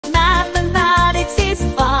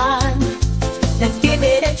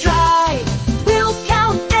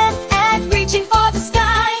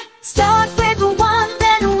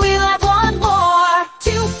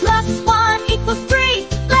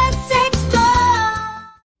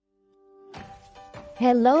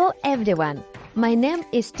Hello everyone, my name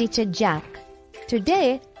is Teacher Jack.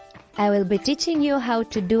 Today, I will be teaching you how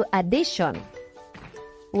to do addition.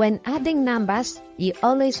 When adding numbers, you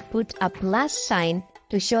always put a plus sign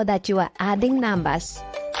to show that you are adding numbers.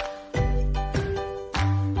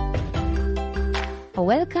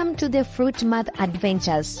 Welcome to the Fruit Math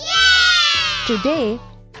Adventures. Yeah! Today,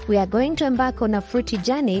 we are going to embark on a fruity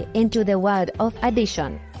journey into the world of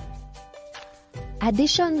addition.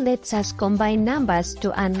 Addition lets us combine numbers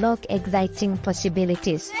to unlock exciting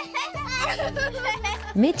possibilities.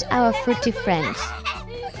 Meet our fruity friends.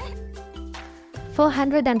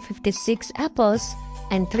 456 apples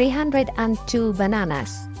and 302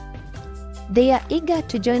 bananas. They are eager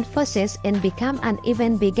to join forces and become an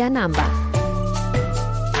even bigger number.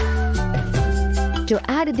 To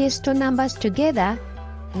add these two numbers together,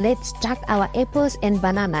 let's stack our apples and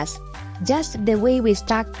bananas, just the way we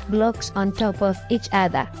stack blocks on top of each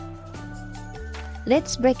other.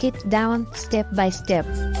 Let's break it down step by step.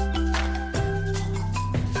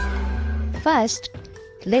 First,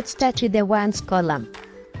 let's start with the ones column.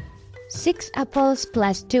 6 apples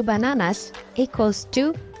plus 2 bananas equals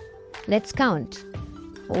 2. Let's count.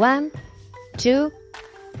 1, 2,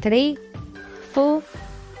 3, 4,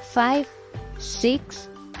 5, 6,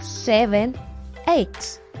 7,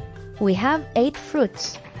 8. We have 8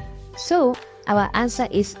 fruits. So, our answer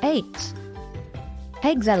is 8.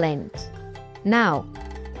 Excellent. Now,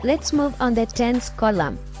 let's move on the tens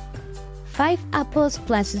column. 5 apples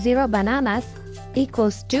plus 0 bananas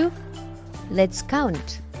equals 2. Let's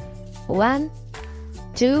count. 1,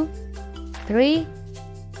 2, 3,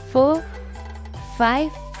 4,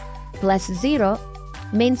 5 plus 0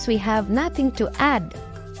 means we have nothing to add.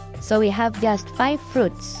 So we have just 5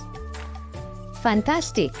 fruits.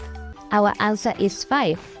 Fantastic! Our answer is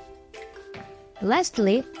 5.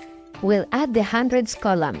 Lastly, we'll add the hundreds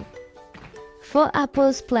column. 4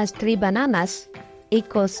 apples plus 3 bananas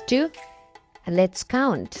equals 2. Let's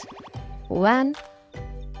count. 1,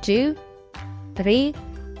 2, 3,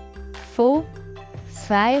 4,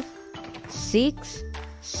 5, 6,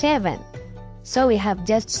 7. So we have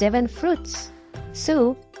just 7 fruits.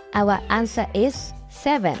 So our answer is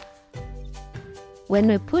 7. When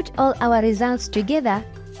we put all our results together,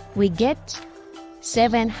 we get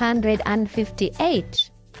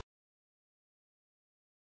 758.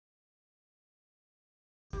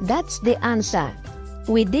 That's the answer.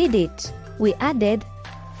 We did it. We added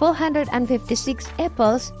 456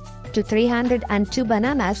 apples to 302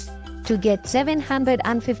 bananas to get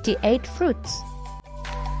 758 fruits.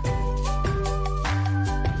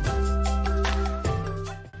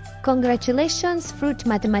 Congratulations, fruit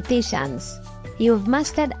mathematicians! You've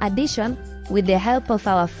mastered addition with the help of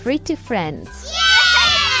our fruity friends.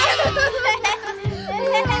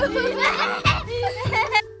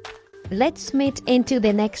 Let's meet into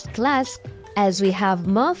the next class as we have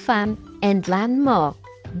more fun and learn more.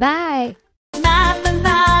 Bye!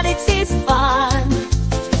 Mathematics is fun.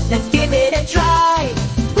 Let's give it a try.